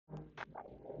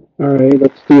Alright,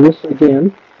 let's do this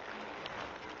again.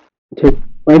 Take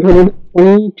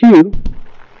 522.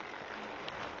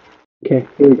 Okay,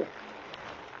 here we go.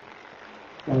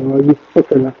 Oh, you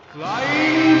fucker nuts.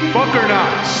 Flying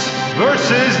Fuckernauts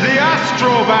versus the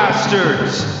Astro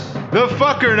Bastards. The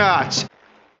Fuckernauts.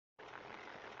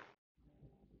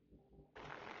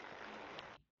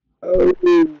 Oh,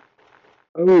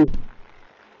 oh.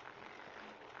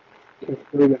 Okay,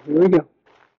 here we go, here we go.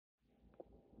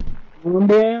 Come on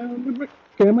down the brick,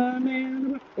 come on down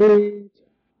the brick.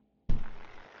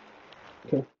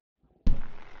 Okay.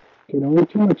 Okay, don't get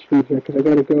too much speed here, because I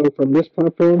gotta go from this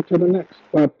platform to the next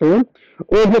platform.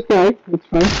 Or just die, it's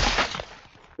fine.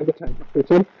 I got time. Okay,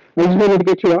 so I just wanted to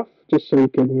get you off, just so you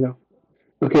can, you know.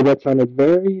 Okay, that sounded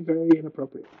very, very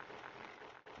inappropriate.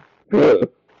 Okay,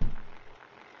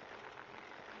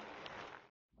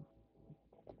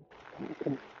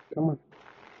 come on.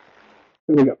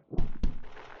 Here we go.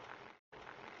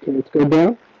 Okay, let's go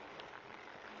down.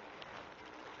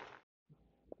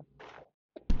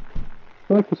 I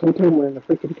feel like this whole time we're in a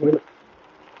freaking toilet.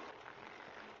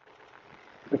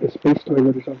 Like a space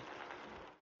toilet or something.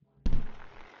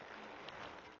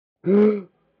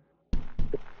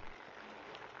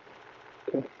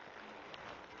 Okay.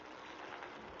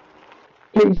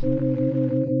 Please.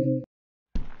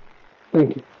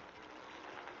 Thank you.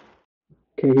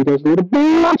 Okay, he does need a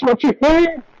balance. Watch your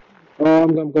head. Oh,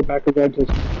 I'm gonna go back again. Just.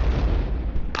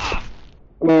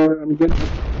 Or I'm gonna.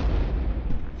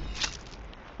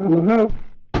 I don't know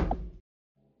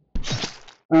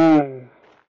how.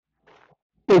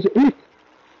 There's it.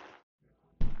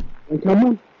 Don't tell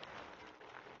mom.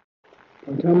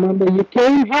 Don't tell mom that you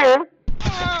came here.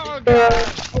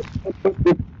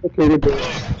 Okay, we're good.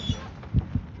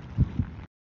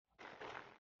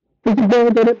 There's a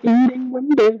bird that I'm eating one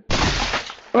day.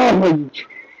 Oh,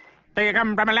 They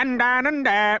come from a land down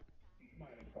under.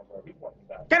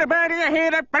 Get a bird in your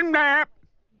head up under.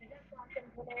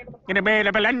 Get a bird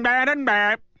up a land down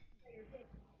under.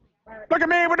 Look at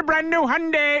me with a brand new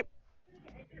Hyundai.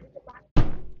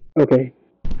 okay.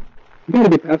 You gotta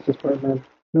get past this part, man.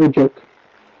 No joke.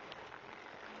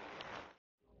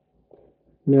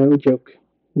 No joke.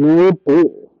 No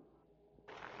bull.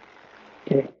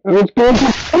 Okay. I was going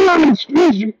to. Oh,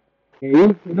 excuse you. Okay,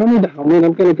 you don't need the helmet.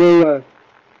 I'm gonna go,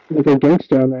 like a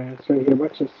gangster on their ass right here.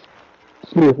 Watch this.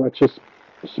 Smooth, watch this.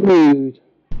 Smooth.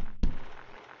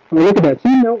 Oh, look at that.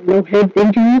 See, no head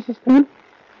injuries this time.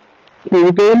 Okay,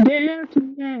 we're going down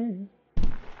tonight.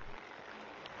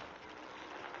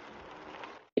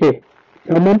 Okay,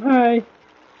 come on high.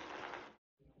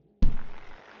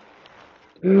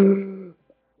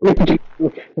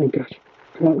 Okay, thank gosh.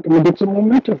 Come on, get some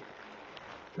momentum.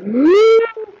 No!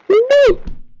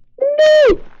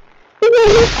 No!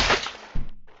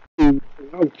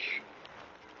 Ouch.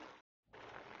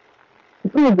 I'm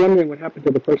kind of wondering what happened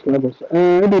to the first levels.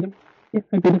 I beat him. Yeah,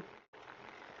 I beat him.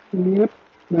 Yep,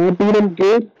 I beat him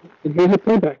good. And here's a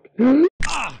playback.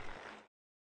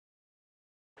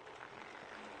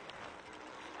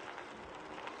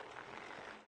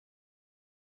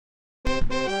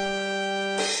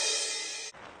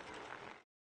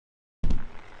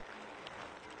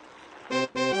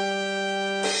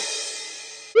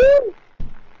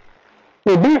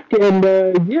 We're back, and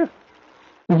yeah.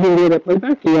 Did you hear that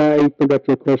playback? Yeah, I forgot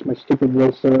to record my stupid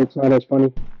voice, so it's not as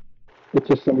funny. It's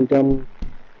just some dumb.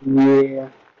 Yeah.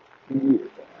 Yeah.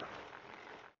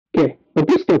 Okay, but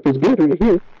this stuff is good right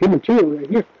here. Good material right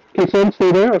here. Okay, son,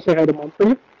 stay there. I'll say hi to mom for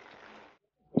you.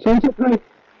 Son, say hi.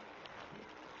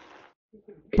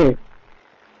 Okay.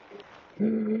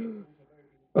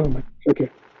 Oh my. Okay.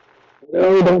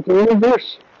 No, don't go in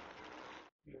reverse.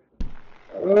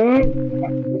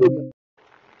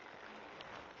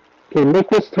 Okay, make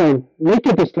this time. Make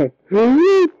it this time.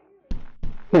 Okay,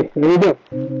 there we go.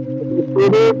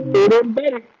 Get in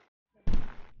better.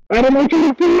 I don't know what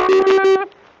you're doing.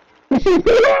 This is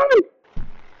good.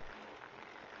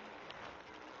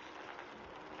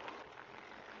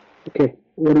 Okay,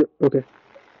 okay.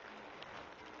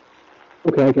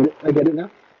 Okay, I get it. I get it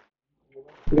now.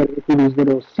 I gotta get through these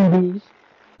little CDs.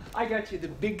 I got you the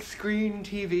big screen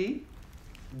TV,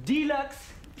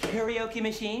 deluxe karaoke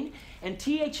machine, and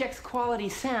THX quality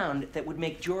sound that would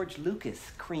make George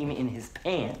Lucas cream in his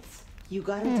pants. You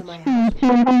got into my house.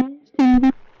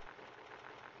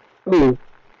 Oh.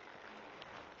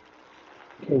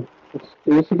 Okay, let's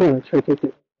do this again. Let's try to take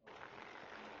it.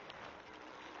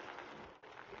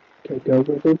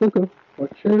 Okay, go.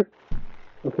 Watch your.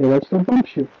 Okay, that's the bump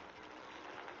shoot.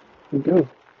 And go.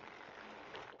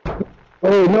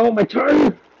 Oh no, my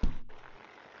turn!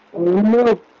 Oh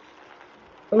no!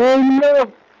 Oh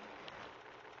no!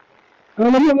 I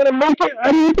don't know if I'm gonna make it.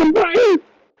 I need the button.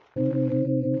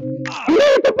 I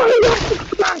need the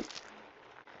button.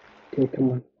 Okay,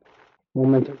 come on.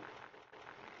 Momentum.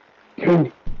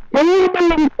 Turn.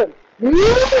 Momentum.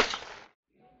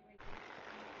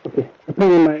 Okay,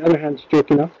 apparently my other hand's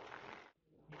jerking off.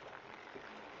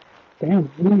 Damn,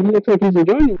 he looks like he's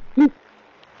enjoying it. He's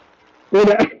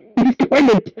going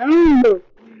to town though.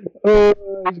 Oh,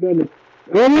 he's going to.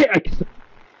 Oh wait,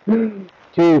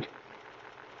 dude,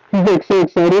 he's like so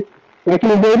excited. Wacky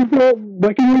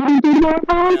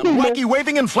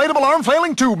waving inflatable arm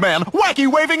flailing tube man. Wacky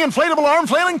waving inflatable arm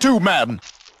flailing tube man.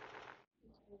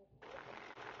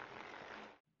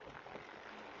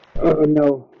 Oh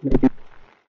no, maybe.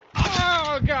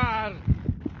 Oh, God!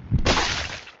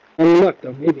 I don't know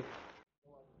though, maybe.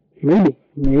 Maybe.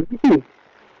 No,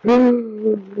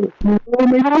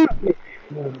 maybe not.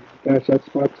 Oh gosh, that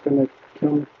spot's gonna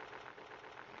kill me.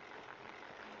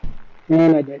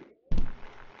 And I did.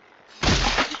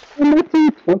 And that's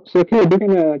it, folks. Okay, we're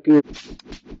gonna go.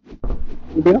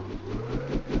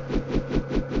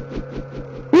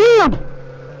 Yeah.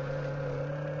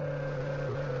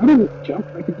 How did it jump?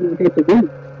 I could do it at the wind.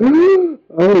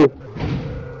 Oh.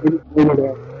 Over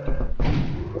there.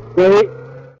 Wait.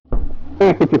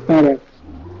 Back with your fat ass.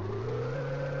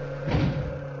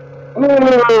 Oh,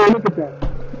 look at that.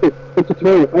 It's a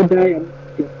tutorial. If I die, I'm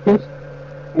get pissed.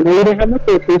 I know you don't have no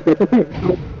fortress, but it's okay.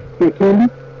 Oh, for candy.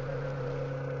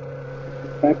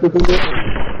 Back with the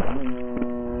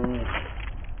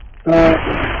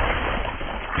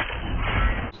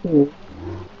so.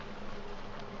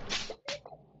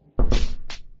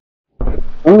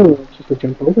 Oh, it's just a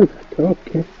jump over that.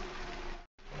 Okay.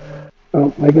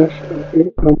 Oh my gosh.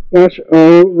 Okay. Oh my gosh.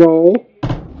 Oh, roll.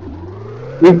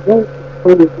 We roll.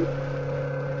 Oh,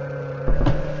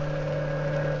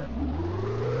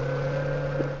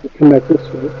 come back this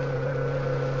way.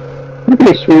 Look at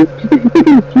this way.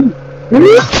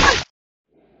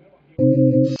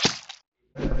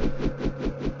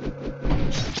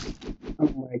 Oh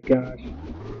my gosh.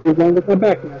 What's wrong with my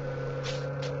back now?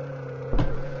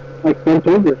 I bent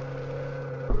over.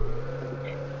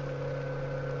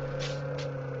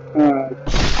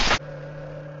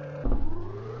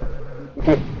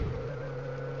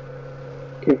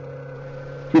 Okay.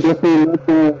 She definitely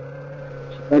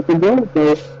let the go,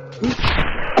 though.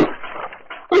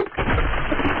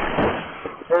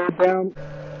 Hold down.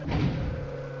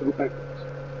 Go backwards.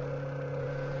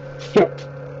 Jump.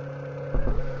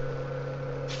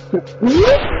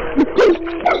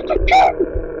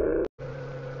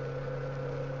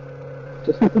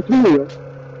 Just a tutorial.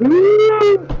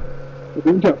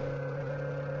 Then jump.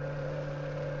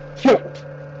 Jump.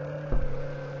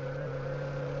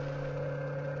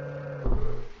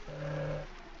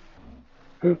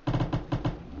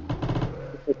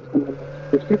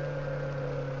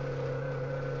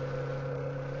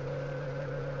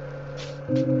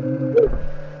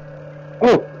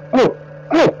 Oh! Oh!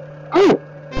 Oh! Oh!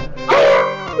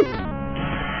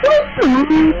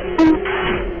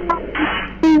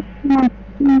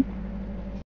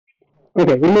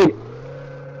 Okay, we made it.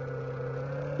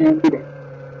 And we did.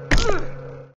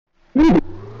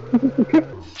 Okay.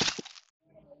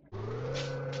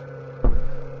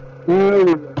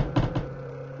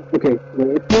 Okay,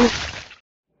 wait.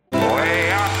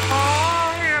 Way up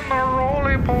high in the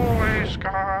roly-poly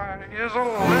sky is a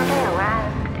little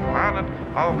round planet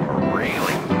of a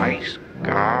really nice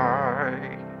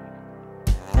guy.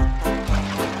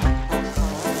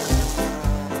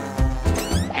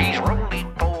 He's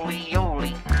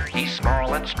roly-poly-oly. He's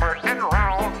small and smart and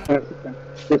round.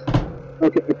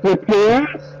 Okay, flip your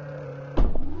ass!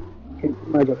 Okay,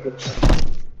 my job.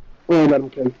 Oh, let him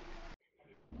kill you.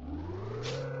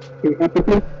 Okay, have to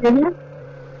flip in there?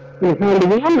 And how do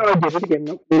we know I did it again?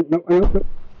 Nope, nope, nope, nope.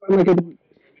 I'm not going to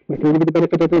give the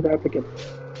benefit of the doubt again.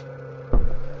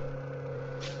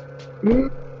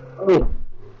 Oh,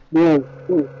 no,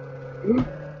 oh.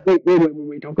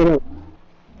 Wait, don't go out.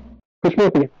 Push me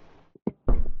up again.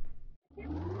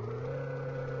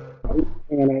 Oh,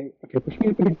 and okay, push me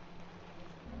up again.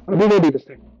 I'll be ready this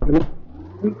time. Okay.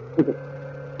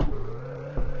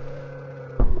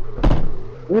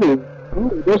 Oh,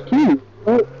 there's keys.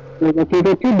 Oh, okay,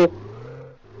 that's good.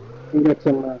 We got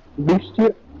some boost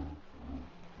here.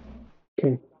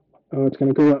 Okay. Oh, it's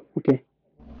gonna go up. Okay.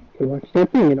 Okay, watch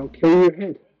that thing. It'll kill your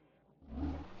head.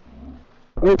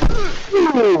 Oh,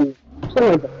 no! Stay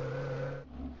like that.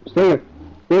 Stay there.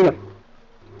 Stay there.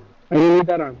 I didn't need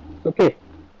that arm. It's okay.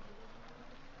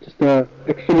 Just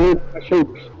extra load on my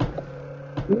shoulders.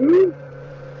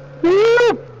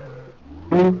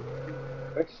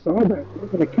 I saw that. It was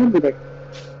gonna kill me there.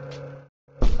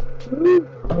 Oh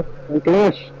my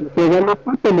gosh, okay, I got no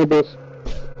button with this.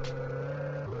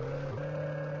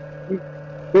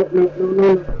 No,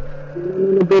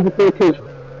 baby, pay attention.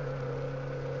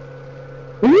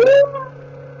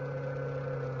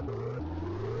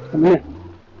 Come here.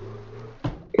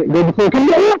 Okay, baby, pay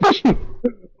attention. Oh, push me!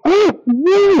 Oh,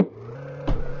 no!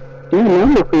 Damn, now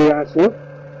look for your ass up.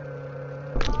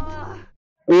 Oh,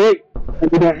 wait, I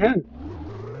did that hand.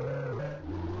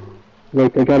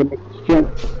 Wait, I gotta make this jump.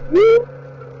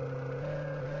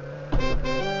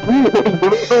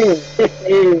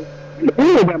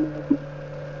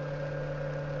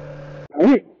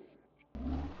 Alright.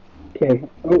 Okay.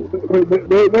 Oh, wait.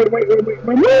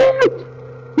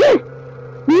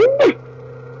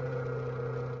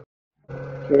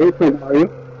 Okay, play Mario.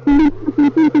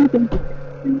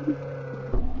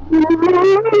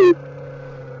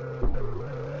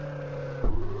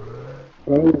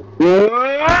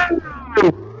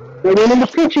 I don't know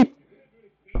scratchy.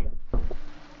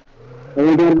 I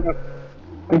got enough.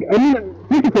 I mean,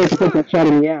 technically I could take that shot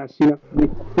in the ass, you know,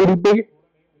 make it pretty big.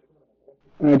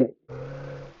 I did.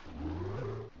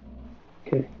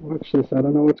 Okay, watch this. I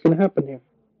don't know what's gonna happen here.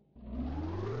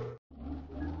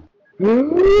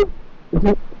 This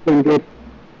is been good.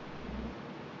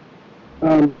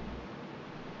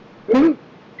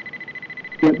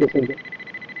 Yep, this is it.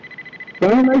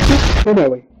 Down right there? Go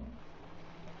that way.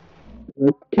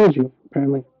 It kills you,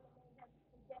 apparently.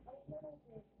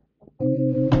 I'm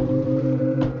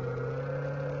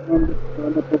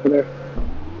up over there.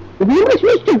 Where am I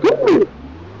supposed to go?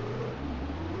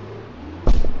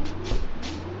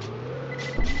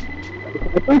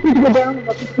 I thought we could go down and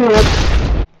not just go up.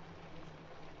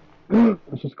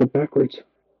 Let's just go backwards.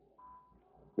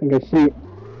 I think I see it.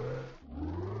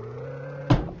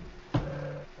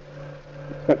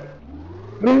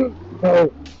 No.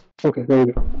 Okay, there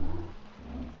we go.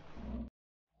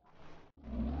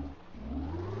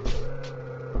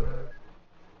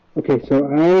 Okay, so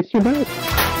I survived.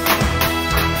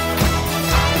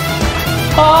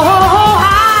 Oh,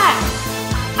 hi!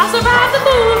 I survived the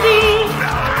movie.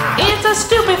 It's a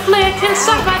stupid flick, and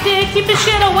suck my dick. Keep the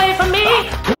shit away from me.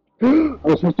 I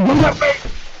was supposed to go that way.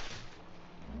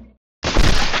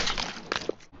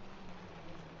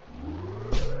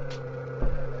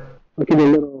 Okay, the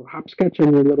little hopscotch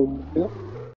on your little mobile.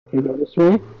 Okay, go this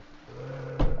way.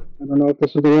 I don't know if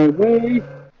this is the right way.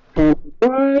 Apparently it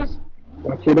was.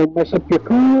 Watch you don't mess up your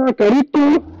car,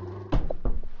 carito.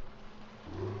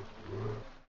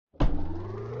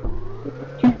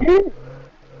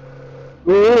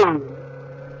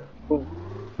 Oh.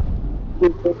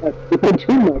 You put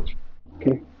too much.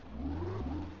 Okay.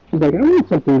 She's like, I want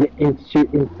something to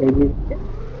insert inside me.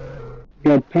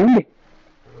 Got panic.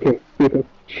 Okay, here we go.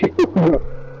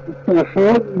 What the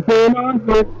hell is going on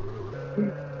here?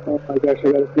 Oh my gosh, I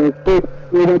gotta go quick.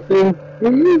 Hear that thing?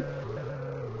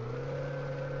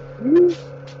 I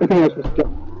think I was supposed to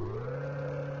jump.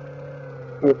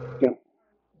 Oh, jump.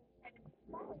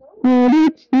 But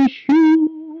it's the shoe.